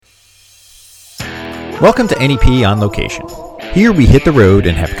Welcome to NEP On Location. Here we hit the road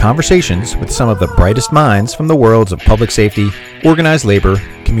and have conversations with some of the brightest minds from the worlds of public safety, organized labor,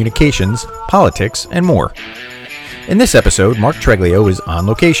 communications, politics, and more. In this episode, Mark Treglio is on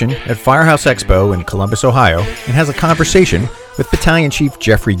location at Firehouse Expo in Columbus, Ohio, and has a conversation with Battalion Chief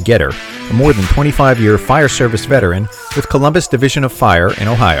Jeffrey Geitter, a more than 25-year fire service veteran with Columbus Division of Fire in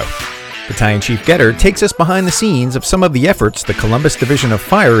Ohio. Battalion Chief Geitter takes us behind the scenes of some of the efforts the Columbus Division of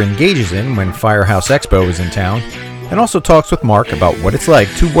Fire engages in when Firehouse Expo is in town, and also talks with Mark about what it's like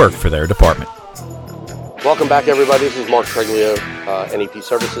to work for their department. Welcome back, everybody. This is Mark Treglio, NEP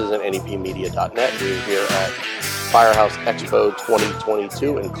Services and NEPmedia.net. We're here at Firehouse Expo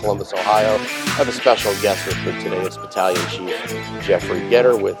 2022 in Columbus, Ohio. I have a special guest with me today. It's Battalion Chief Jeffrey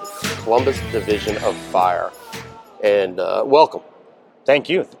Geitter with Columbus Division of Fire. And welcome. Thank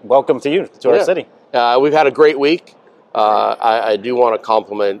you. Welcome to you, to our city. We've had a great week. I do want to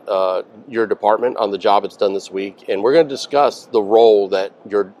compliment your department on the job it's done this week, and we're going to discuss the role that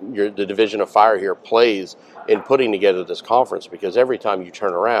the Division of Fire here plays in putting together this conference, because every time you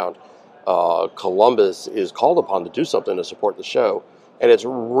turn around, Columbus is called upon to do something to support the show, and it's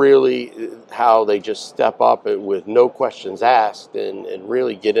really how they just step up with no questions asked and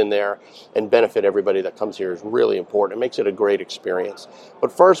really get in there and benefit everybody that comes here is really important. It makes it a great experience.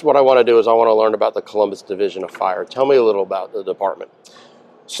 But first, what I want to do is I want to learn about the Columbus Division of Fire. Tell me a little about the department.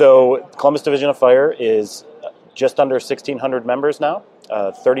 So Columbus Division of Fire is just under 1,600 members now,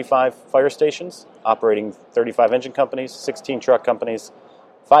 35 fire stations, operating 35 engine companies, 16 truck companies,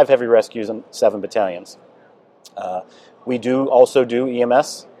 5 heavy rescues, and 7 battalions. We also do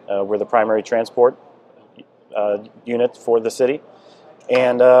EMS. We're the primary transport unit for the city.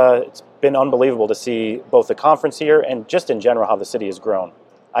 And it's been unbelievable to see both the conference here and just in general how the city has grown.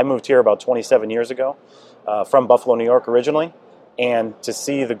 I moved here about 27 years ago from Buffalo, New York originally. And to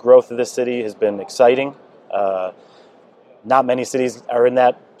see the growth of this city has been exciting. Not many cities are in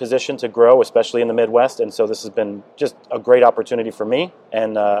that position to grow, especially in the Midwest. And so this has been just a great opportunity for me.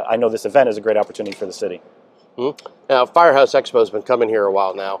 And I know this event is a great opportunity for the city. Mm-hmm. Now, Firehouse Expo has been coming here a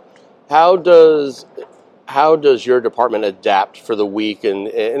while now. How does your department adapt for the week, and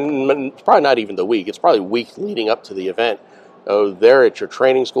it's probably not even the week, it's probably weeks leading up to the event? They're at your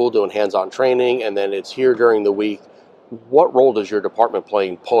training school doing hands-on training, and then it's here during the week. What role does your department play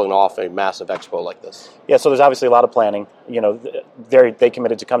in pulling off a massive expo like this? Yeah, so there's obviously a lot of planning. You know, they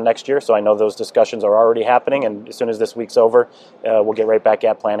committed to come next year, so I know those discussions are already happening, and as soon as this week's over, we'll get right back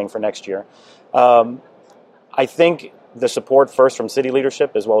at planning for next year. I think the support first from city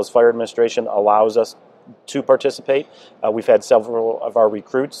leadership as well as fire administration allows us to participate. We've had several of our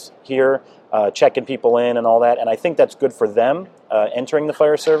recruits here checking people in and all that, and I think that's good for them entering the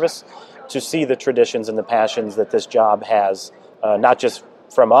fire service to see the traditions and the passions that this job has, not just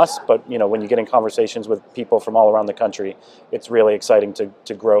from us, but you know, when you get in conversations with people from all around the country, it's really exciting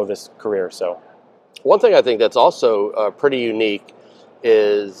to grow this career. So, one thing I think that's also pretty unique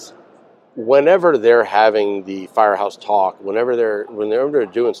is whenever they're having the firehouse talk, whenever they're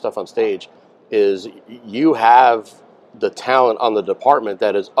doing stuff on stage, is you have the talent on the department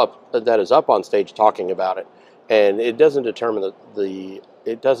that is up on stage talking about it, and it doesn't determine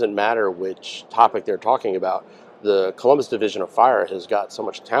it doesn't matter which topic they're talking about. The Columbus Division of Fire has got so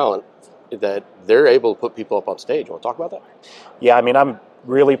much talent that they're able to put people up on stage. You want to talk about that? Yeah, I mean, I'm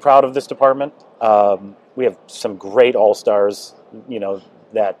really proud of this department. We have some great all-stars, you know,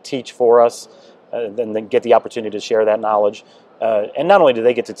 that teach for us, and then get the opportunity to share that knowledge. And not only do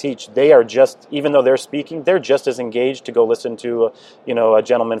they get to teach, they are just, even though they're speaking, they're just as engaged to go listen to, a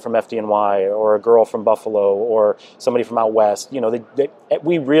gentleman from FDNY or a girl from Buffalo or somebody from out west. You know,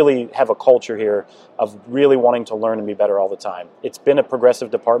 we really have a culture here of really wanting to learn and be better all the time. It's been a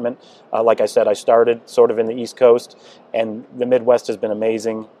progressive department. Like I said, I started sort of in the East Coast, and the Midwest has been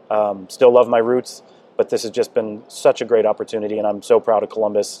amazing. Still love my roots. But this has just been such a great opportunity, and I'm so proud of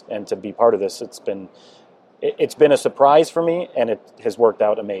Columbus and to be part of this. It's been a surprise for me, and it has worked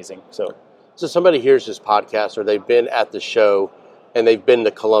out amazing. So somebody hears this podcast, or they've been at the show, and they've been to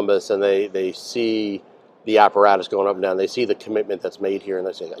Columbus, and they see the apparatus going up and down. They see the commitment that's made here, and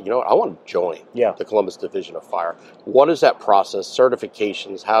they say, you know what, I want to join the Columbus Division of Fire. What is that process?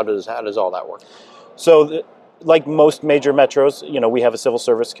 Certifications? How does all that work? So like most major metros, we have a civil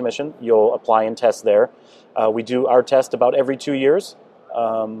service commission. You'll apply and test there. We do our test about every 2 years.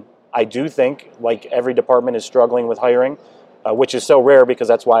 I do think, like every department is struggling with hiring, which is so rare because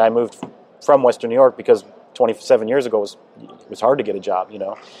that's why I moved from Western New York, because 27 years ago it was hard to get a job,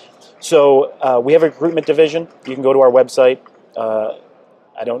 So we have a recruitment division. You can go to our website.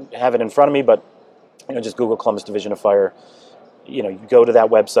 I don't have it in front of me, but just Google Columbus Division of Fire. You go to that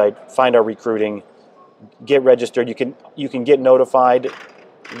website, find our recruiting. get registered. You can get notified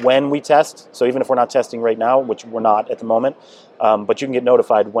when we test. So even if we're not testing right now, which we're not at the moment, but you can get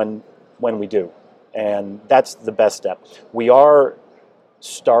notified when we do, and that's the best step. We are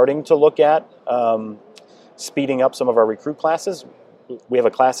starting to look at speeding up some of our recruit classes. We have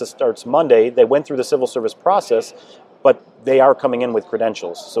a class that starts Monday. They went through the civil service process, but they are coming in with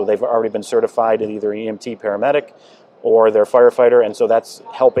credentials. So they've already been certified in either EMT paramedic or they're firefighter, and so that's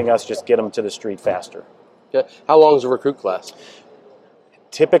helping us just get them to the street faster. Okay. How long is a recruit class?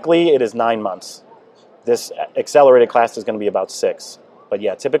 Typically, it is 9 months. This accelerated class is going to be about 6. But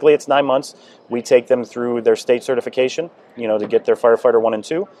yeah, typically it's 9 months. We take them through their state certification, to get their firefighter 1 and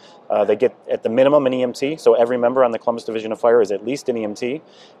 2. They get at the minimum an EMT, so every member on the Columbus Division of Fire is at least an EMT.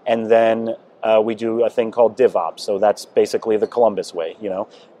 And then we do a thing called DivOps, so that's basically the Columbus way,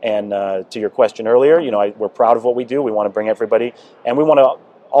 And to your question earlier, we're proud of what we do. We want to bring everybody, and we want to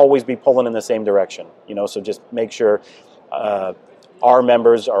always be pulling in the same direction, so just make sure our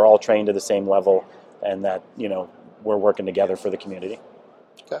members are all trained to the same level and that, we're working together for the community.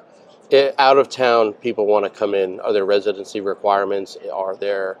 Okay. Out of town, people want to come in. Are there residency requirements? Is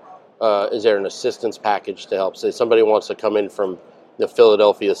there an assistance package to help? Say somebody wants to come in from the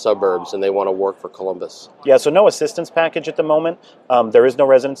Philadelphia suburbs and they want to work for Columbus. Yeah, so no assistance package at the moment. There is no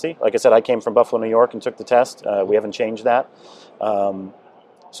residency. Like I said, I came from Buffalo, New York and took the test. We haven't changed that.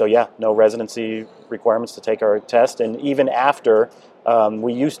 So yeah, no residency requirements to take our test. And even after,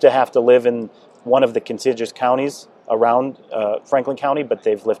 we used to have to live in one of the contiguous counties around Franklin County, but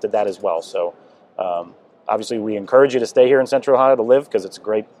they've lifted that as well. So obviously we encourage you to stay here in Central Ohio to live because it's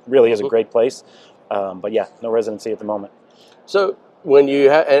really is a great place. But yeah, no residency at the moment. So when you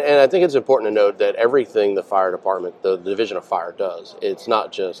and I think it's important to note that everything the fire department, the Division of Fire does, it's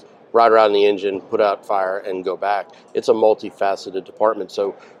not just ride around the engine, put out fire, and go back. It's a multifaceted department.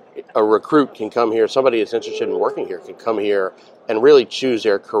 So a recruit can come here, somebody that's interested in working here can come here and really choose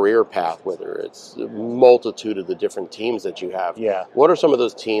their career path, whether it's a multitude of the different teams that you have. Yeah. What are some of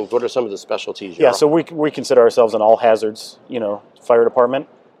those teams? What are some of the specialties you're Yeah, so we consider ourselves an all hazards, fire department.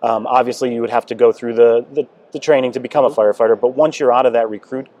 Obviously, you would have to go through the training to become a firefighter, but once you're out of that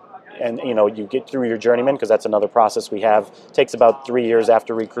recruit and, you get through your journeyman, because that's another process we have, it takes about 3 years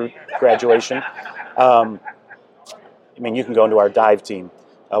after recruit graduation. You can go into our dive team.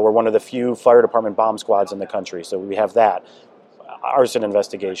 We're one of the few fire department bomb squads in the country, so we have that. Arson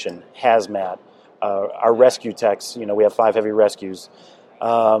investigation, hazmat, our rescue techs, we have 5 heavy rescues.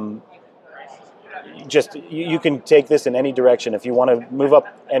 You can take this in any direction. If you want to move up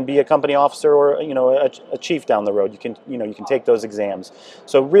and be a company officer or a chief down the road, you can take those exams.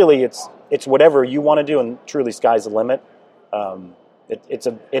 So really, it's whatever you want to do, and truly, sky's the limit.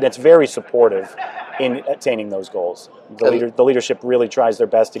 It's very supportive in attaining those goals. The leadership really tries their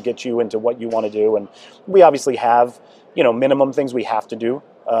best to get you into what you want to do, and we obviously have minimum things we have to do.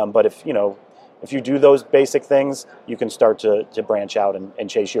 But if you do those basic things, you can start to branch out and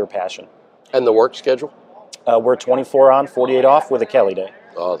chase your passion. And the work schedule? We're 24 on, 48 off with a Kelly day.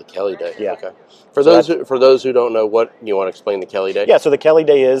 Oh, the Kelly day. Yeah. Okay. For those who don't know, what you want to explain the Kelly day? Yeah. So the Kelly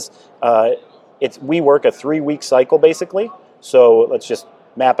day is we work a 3-week cycle basically. So let's just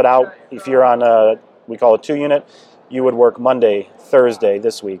map it out. If you're on we call it 2 unit, you would work Monday, Thursday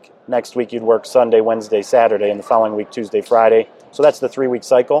this week. Next week you'd work Sunday, Wednesday, Saturday, and the following week Tuesday, Friday. So that's the 3-week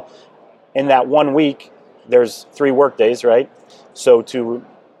cycle. In that 1 week, there's 3 work days, right? So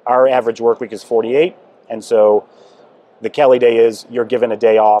our average work week is 48, and so the Kelly day is you're given a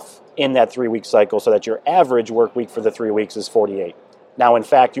day off in that 3-week cycle so that your average work week for the 3 weeks is 48. Now, in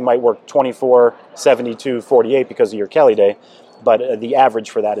fact, you might work 24, 72, 48 because of your Kelly day, but the average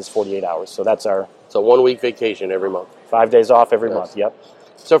for that is 48 hours. So that's our... It's a 1-week vacation every month. 5 days off every month, yep.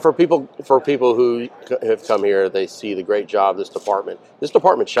 So for people who have come here, they see the great job this department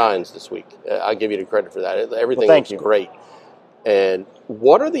shines this week. I'll give you the credit for that. Everything looks great. And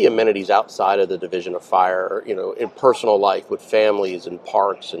what are the amenities outside of the Division of Fire, in personal life with families and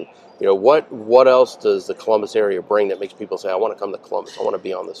parks, and what else does the Columbus area bring that makes people say, I want to come to Columbus, I want to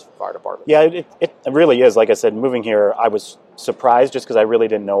be on this fire department? Yeah, it really is. Like I said, moving here, I was surprised just because I really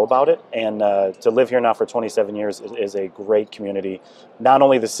didn't know about it. And to live here now for 27 years is a great community. Not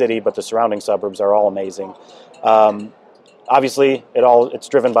only the city, but the surrounding suburbs are all amazing. Obviously, it's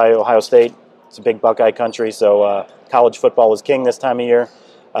driven by Ohio State. It's a big Buckeye country, so college football is king this time of year.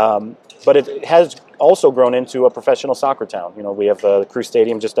 But it has also grown into a professional soccer town. We have the Crew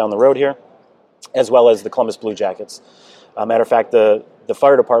Stadium just down the road here, as well as the Columbus Blue Jackets. Matter of fact, the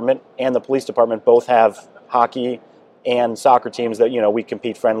fire department and the police department both have hockey and soccer teams that we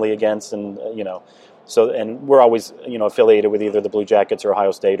compete friendly against, and So, and we're always, affiliated with either the Blue Jackets or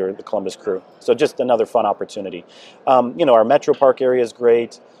Ohio State or the Columbus Crew. So just another fun opportunity. Our Metro Park area is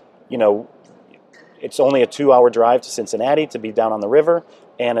great. It's only a 2-hour drive to Cincinnati to be down on the river,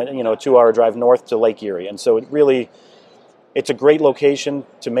 and a 2-hour drive north to Lake Erie. And so it's a great location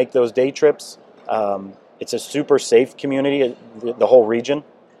to make those day trips. It's a super safe community, the whole region.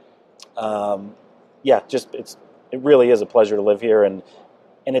 It really is a pleasure to live here, and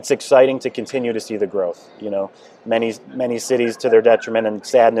it's exciting to continue to see the growth. Many cities, to their detriment and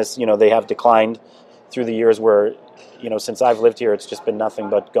sadness, they have declined through the years where, since I've lived here, it's just been nothing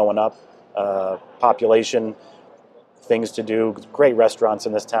but going up. Population, things to do, great restaurants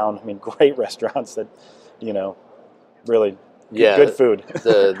in this town. I mean, great restaurants that, really good food.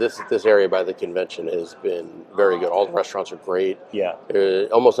 This area by the convention has been very good. All the restaurants are great. Yeah.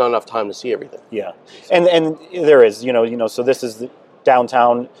 There's almost not enough time to see everything. Yeah. And there is, so this is the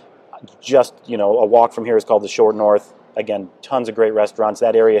downtown, just, a walk from here is called the Short North. Again, tons of great restaurants.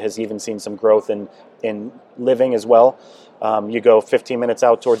 That area has even seen some growth in living as well. You go 15 minutes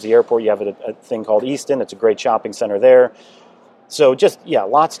out towards the airport, you have a thing called Easton. It's a great shopping center there. So just,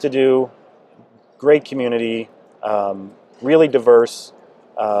 lots to do. Great community. Really diverse.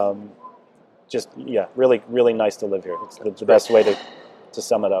 Really, really nice to live here. It's the best way to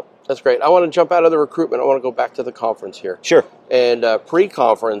sum it up. That's great. I want to jump out of the recruitment. I want to go back to the conference here. Sure. And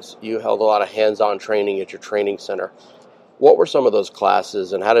pre-conference, you held a lot of hands-on training at your training center. What were some of those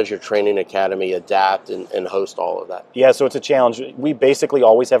classes, and how does your training academy adapt and host all of that? Yeah, so it's a challenge. We basically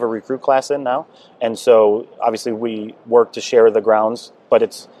always have a recruit class in now, and so obviously we work to share the grounds, but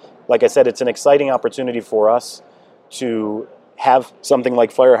it's, like I said, it's an exciting opportunity for us to have something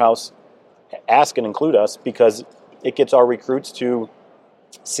like Firehouse ask and include us, because it gets our recruits to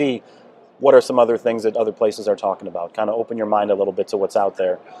see what are some other things that other places are talking about, kind of open your mind a little bit to what's out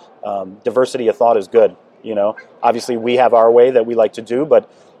there. Diversity of thought is good. Obviously we have our way that we like to do,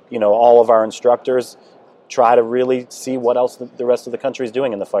 but, all of our instructors try to really see what else the rest of the country is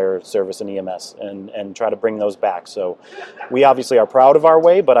doing in the fire service and EMS and try to bring those back. So we obviously are proud of our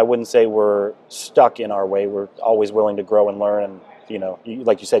way, but I wouldn't say we're stuck in our way. We're always willing to grow and learn. And,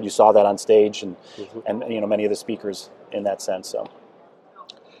 like you said, you saw that on stage and many of the speakers in that sense. So.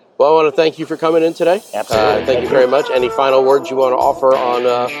 Well, I want to thank you for coming in today. Absolutely. Thank you very much. Any final words you want to offer on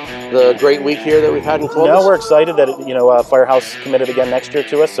the great week here that we've had in Columbus? No, we're excited that Firehouse committed again next year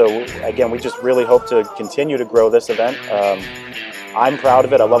to us. So again, we just really hope to continue to grow this event. I'm proud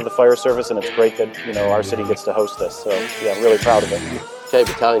of it. I love the fire service, and it's great that our city gets to host this. So yeah, I'm really proud of it. Okay,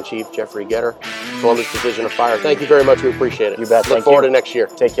 Battalion Chief Jeffrey Geitter, Columbus Division of Fire. Thank you very much. We appreciate it. You bet. Look forward to next year.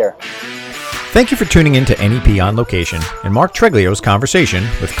 Take care. Thank you for tuning in to NEP On Location and Mark Treglio's conversation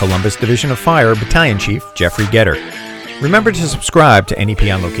with Columbus Division of Fire Battalion Chief Jeffrey Geitter. Remember to subscribe to NEP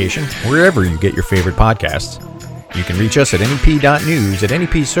On Location wherever you get your favorite podcasts. You can reach us at nep.news at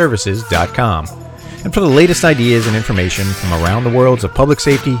nepservices.com. And for the latest ideas and information from around the worlds of public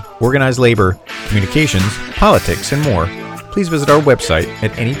safety, organized labor, communications, politics, and more, please visit our website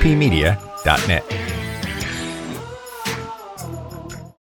at nepmedia.net.